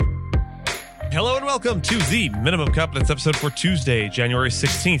Hello and welcome to the Minimum Competence episode for Tuesday, January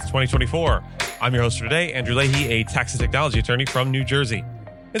 16th, 2024. I'm your host for today, Andrew Leahy, a tax and technology attorney from New Jersey.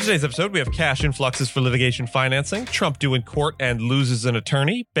 In today's episode, we have cash influxes for litigation financing, Trump due in court and loses an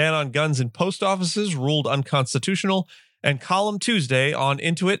attorney, ban on guns in post offices ruled unconstitutional, and Column Tuesday on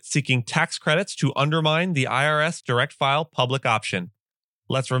Intuit seeking tax credits to undermine the IRS direct file public option.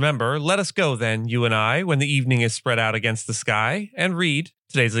 Let's remember, let us go then, you and I, when the evening is spread out against the sky, and read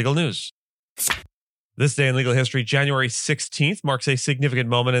today's legal news. This day in legal history, January 16th, marks a significant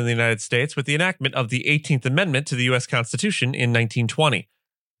moment in the United States with the enactment of the 18th Amendment to the U.S. Constitution in 1920.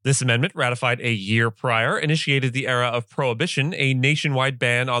 This amendment, ratified a year prior, initiated the era of Prohibition, a nationwide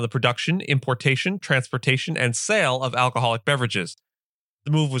ban on the production, importation, transportation, and sale of alcoholic beverages.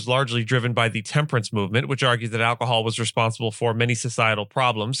 The move was largely driven by the temperance movement, which argued that alcohol was responsible for many societal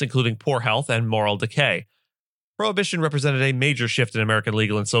problems, including poor health and moral decay. Prohibition represented a major shift in American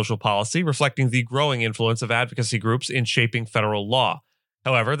legal and social policy, reflecting the growing influence of advocacy groups in shaping federal law.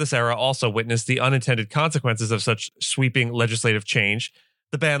 However, this era also witnessed the unintended consequences of such sweeping legislative change.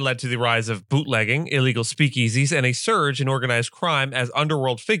 The ban led to the rise of bootlegging, illegal speakeasies, and a surge in organized crime as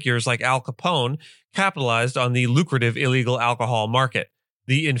underworld figures like Al Capone capitalized on the lucrative illegal alcohol market.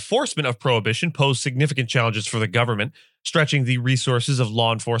 The enforcement of prohibition posed significant challenges for the government, stretching the resources of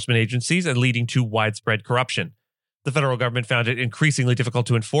law enforcement agencies and leading to widespread corruption. The federal government found it increasingly difficult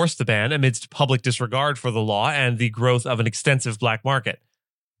to enforce the ban amidst public disregard for the law and the growth of an extensive black market.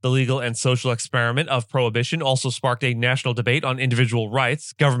 The legal and social experiment of prohibition also sparked a national debate on individual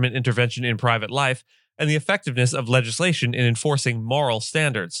rights, government intervention in private life, and the effectiveness of legislation in enforcing moral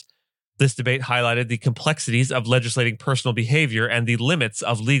standards. This debate highlighted the complexities of legislating personal behavior and the limits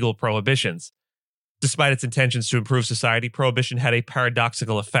of legal prohibitions. Despite its intentions to improve society, prohibition had a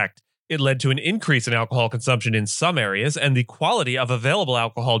paradoxical effect. It led to an increase in alcohol consumption in some areas, and the quality of available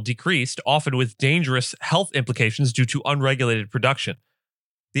alcohol decreased, often with dangerous health implications due to unregulated production.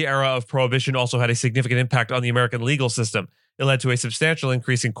 The era of prohibition also had a significant impact on the American legal system. It led to a substantial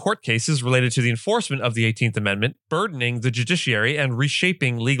increase in court cases related to the enforcement of the 18th Amendment, burdening the judiciary and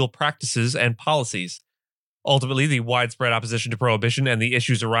reshaping legal practices and policies. Ultimately, the widespread opposition to prohibition and the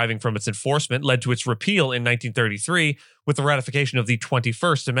issues arising from its enforcement led to its repeal in 1933 with the ratification of the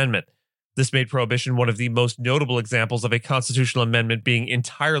 21st Amendment. This made prohibition one of the most notable examples of a constitutional amendment being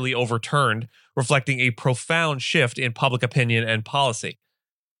entirely overturned, reflecting a profound shift in public opinion and policy.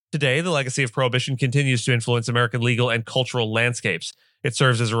 Today, the legacy of prohibition continues to influence American legal and cultural landscapes. It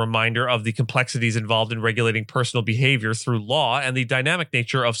serves as a reminder of the complexities involved in regulating personal behavior through law and the dynamic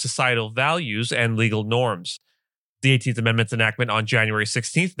nature of societal values and legal norms. The 18th Amendment's enactment on January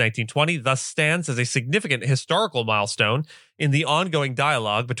 16, 1920, thus stands as a significant historical milestone in the ongoing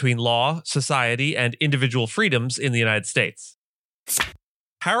dialogue between law, society, and individual freedoms in the United States.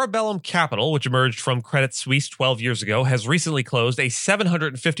 Parabellum Capital, which emerged from Credit Suisse 12 years ago, has recently closed a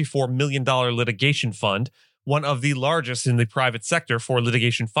 $754 million litigation fund, one of the largest in the private sector for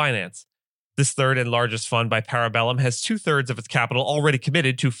litigation finance. This third and largest fund by Parabellum has two-thirds of its capital already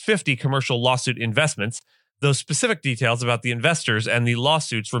committed to 50 commercial lawsuit investments, though specific details about the investors and the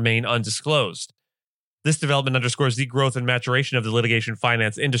lawsuits remain undisclosed. This development underscores the growth and maturation of the litigation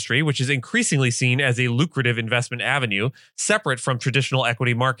finance industry, which is increasingly seen as a lucrative investment avenue, separate from traditional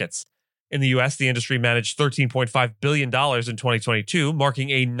equity markets. In the U.S., the industry managed $13.5 billion in 2022, marking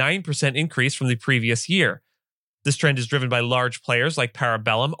a 9% increase from the previous year. This trend is driven by large players like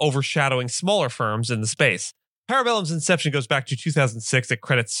Parabellum, overshadowing smaller firms in the space. Parabellum's inception goes back to 2006 at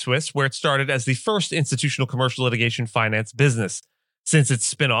Credit Suisse, where it started as the first institutional commercial litigation finance business. Since its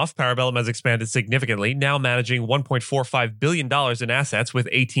spin-off, Parabellum has expanded significantly, now managing $1.45 billion in assets with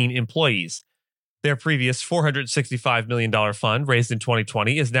 18 employees. Their previous $465 million fund, raised in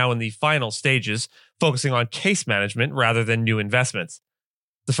 2020, is now in the final stages, focusing on case management rather than new investments.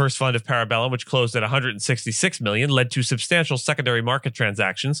 The first fund of Parabellum, which closed at $166 million, led to substantial secondary market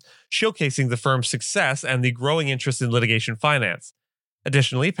transactions, showcasing the firm's success and the growing interest in litigation finance.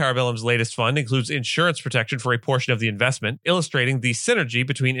 Additionally, Parabellum's latest fund includes insurance protection for a portion of the investment, illustrating the synergy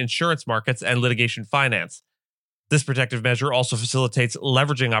between insurance markets and litigation finance. This protective measure also facilitates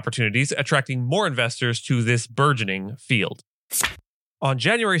leveraging opportunities, attracting more investors to this burgeoning field. On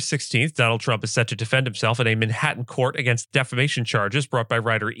January 16th, Donald Trump is set to defend himself in a Manhattan court against defamation charges brought by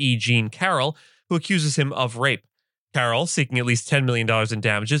writer E. Jean Carroll, who accuses him of rape. Carroll, seeking at least $10 million in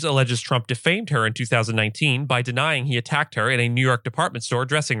damages, alleges Trump defamed her in 2019 by denying he attacked her in a New York department store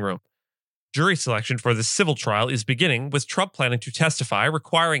dressing room. Jury selection for this civil trial is beginning, with Trump planning to testify,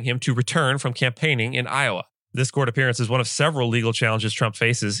 requiring him to return from campaigning in Iowa. This court appearance is one of several legal challenges Trump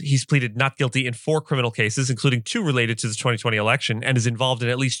faces. He's pleaded not guilty in 4 criminal cases, including 2 related to the 2020 election, and is involved in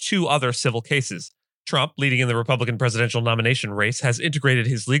at least 2 other civil cases. Trump, leading in the Republican presidential nomination race, has integrated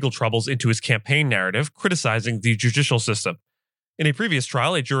his legal troubles into his campaign narrative, criticizing the judicial system. In a previous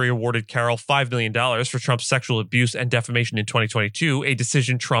trial, a jury awarded Carroll $5 million for Trump's sexual abuse and defamation in 2022, a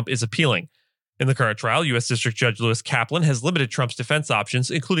decision Trump is appealing. In the current trial, U.S. District Judge Lewis Kaplan has limited Trump's defense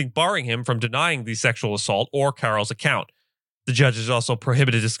options, including barring him from denying the sexual assault or Carroll's account. The judge has also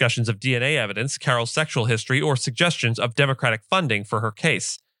prohibited discussions of DNA evidence, Carroll's sexual history, or suggestions of Democratic funding for her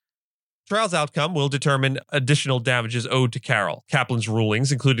case. The trial's outcome will determine additional damages owed to Carroll. Kaplan's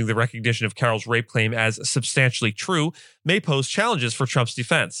rulings, including the recognition of Carroll's rape claim as substantially true, may pose challenges for Trump's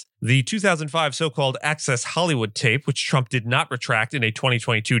defense. The 2005 so-called Access Hollywood tape, which Trump did not retract in a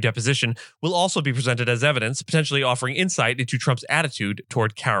 2022 deposition, will also be presented as evidence, potentially offering insight into Trump's attitude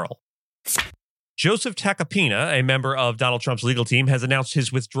toward Carroll. Joseph Tacopina, a member of Donald Trump's legal team, has announced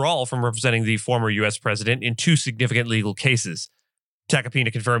his withdrawal from representing the former U.S. president in 2 significant legal cases.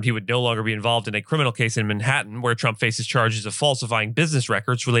 Tacopina confirmed he would no longer be involved in a criminal case in Manhattan where Trump faces charges of falsifying business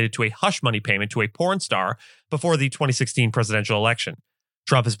records related to a hush money payment to a porn star before the 2016 presidential election.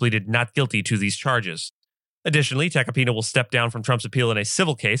 Trump has pleaded not guilty to these charges. Additionally, Tacopina will step down from Trump's appeal in a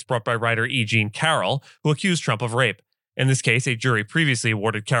civil case brought by writer E. Jean Carroll, who accused Trump of rape. In this case, a jury previously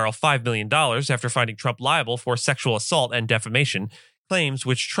awarded Carroll $5 million after finding Trump liable for sexual assault and defamation, claims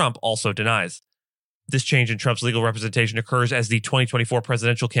which Trump also denies. This change in Trump's legal representation occurs as the 2024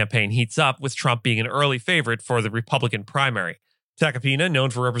 presidential campaign heats up, with Trump being an early favorite for the Republican primary. Tacopina, known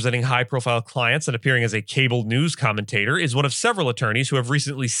for representing high-profile clients and appearing as a cable news commentator, is one of several attorneys who have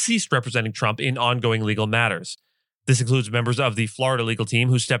recently ceased representing Trump in ongoing legal matters. This includes members of the Florida legal team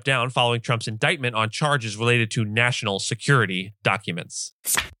who stepped down following Trump's indictment on charges related to national security documents.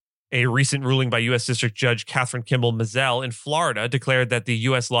 A recent ruling by U.S. District Judge Catherine Kimball Mizell in Florida declared that the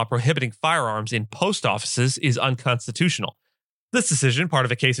U.S. law prohibiting firearms in post offices is unconstitutional. This decision, part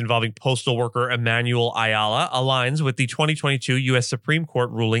of a case involving postal worker Emmanuel Ayala, aligns with the 2022 U.S. Supreme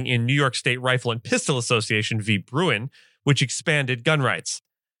Court ruling in New York State Rifle and Pistol Association v. Bruin, which expanded gun rights.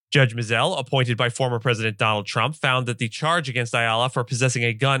 Judge Mizell, appointed by former President Donald Trump, found that the charge against Ayala for possessing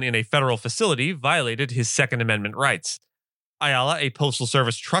a gun in a federal facility violated his Second Amendment rights. Ayala, a Postal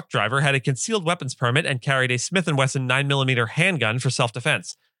Service truck driver, had a concealed weapons permit and carried a Smith & Wesson 9mm handgun for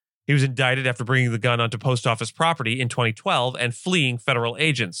self-defense. He was indicted after bringing the gun onto post office property in 2012 and fleeing federal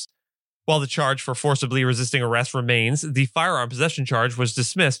agents. While the charge for forcibly resisting arrest remains, the firearm possession charge was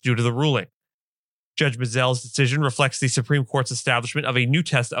dismissed due to the ruling. Judge Mizell's decision reflects the Supreme Court's establishment of a new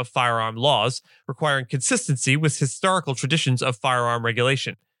test of firearm laws, requiring consistency with historical traditions of firearm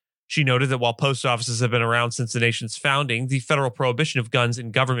regulation. She noted that while post offices have been around since the nation's founding, the federal prohibition of guns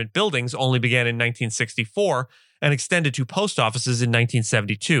in government buildings only began in 1964 and extended to post offices in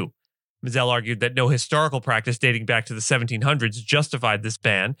 1972. Mizell argued that no historical practice dating back to the 1700s justified this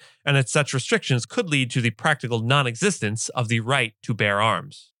ban, and that such restrictions could lead to the practical non-existence of the right to bear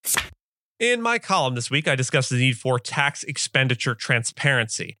arms. In my column this week, I discussed the need for tax expenditure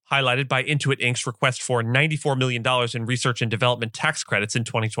transparency, highlighted by Intuit Inc.'s request for $94 million in research and development tax credits in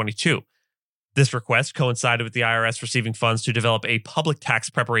 2022. This request coincided with the IRS receiving funds to develop a public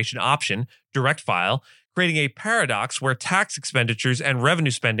tax preparation option, Direct File, creating a paradox where tax expenditures and revenue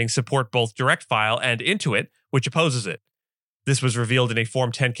spending support both Direct File and Intuit, which opposes it. This was revealed in a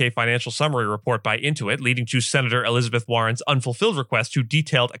Form 10-K financial summary report by Intuit, leading to Senator Elizabeth Warren's unfulfilled request to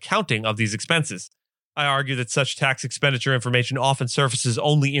detailed accounting of these expenses. I argue that such tax expenditure information often surfaces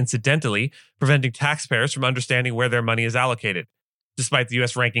only incidentally, preventing taxpayers from understanding where their money is allocated. Despite the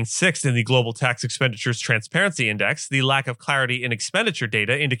U.S. ranking 6th in the Global Tax Expenditures Transparency Index, the lack of clarity in expenditure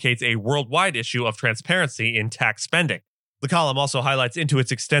data indicates a worldwide issue of transparency in tax spending. The column also highlights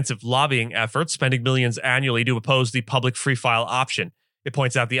Intuit's extensive lobbying efforts, spending millions annually to oppose the public free file option. It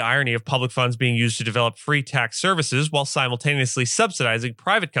points out the irony of public funds being used to develop free tax services while simultaneously subsidizing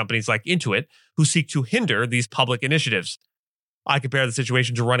private companies like Intuit, who seek to hinder these public initiatives. I compare the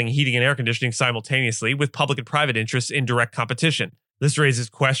situation to running heating and air conditioning simultaneously with public and private interests in direct competition. This raises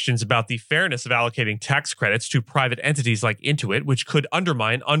questions about the fairness of allocating tax credits to private entities like Intuit, which could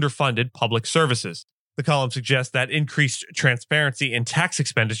undermine underfunded public services. The column suggests that increased transparency in tax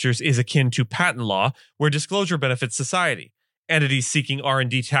expenditures is akin to patent law, where disclosure benefits society. Entities seeking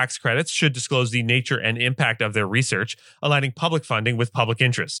R&D tax credits should disclose the nature and impact of their research, aligning public funding with public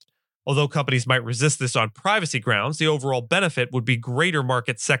interest. Although companies might resist this on privacy grounds, the overall benefit would be greater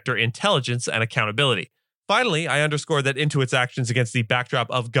market sector intelligence and accountability. Finally, I underscore that Intuit's actions against the backdrop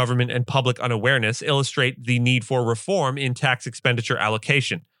of government and public unawareness illustrate the need for reform in tax expenditure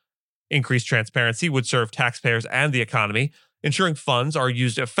allocation. Increased transparency would serve taxpayers and the economy, ensuring funds are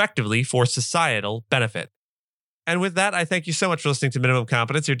used effectively for societal benefit. And with that, I thank you so much for listening to Minimum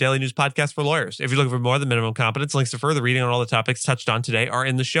Competence, your daily news podcast for lawyers. If you're looking for more than Minimum Competence, links to further reading on all the topics touched on today are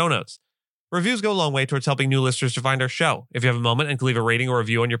in the show notes. Reviews go a long way towards helping new listeners to find our show. If you have a moment and can leave a rating or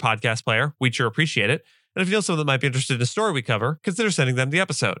review on your podcast player, we'd sure appreciate it. And if you know someone that might be interested in a story we cover, consider sending them the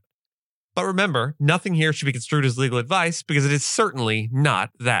episode. But remember, nothing here should be construed as legal advice because it is certainly not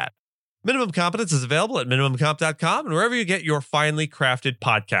that. Minimum Competence is available at minimumcomp.com and wherever you get your finely crafted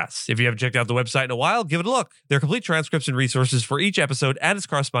podcasts. If you haven't checked out the website in a while, give it a look. There are complete transcripts and resources for each episode and its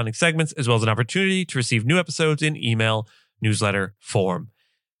corresponding segments, as well as an opportunity to receive new episodes in email, newsletter form.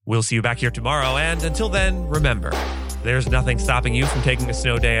 We'll see you back here tomorrow, and until then, remember, there's nothing stopping you from taking a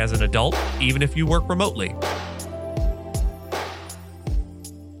snow day as an adult, even if you work remotely.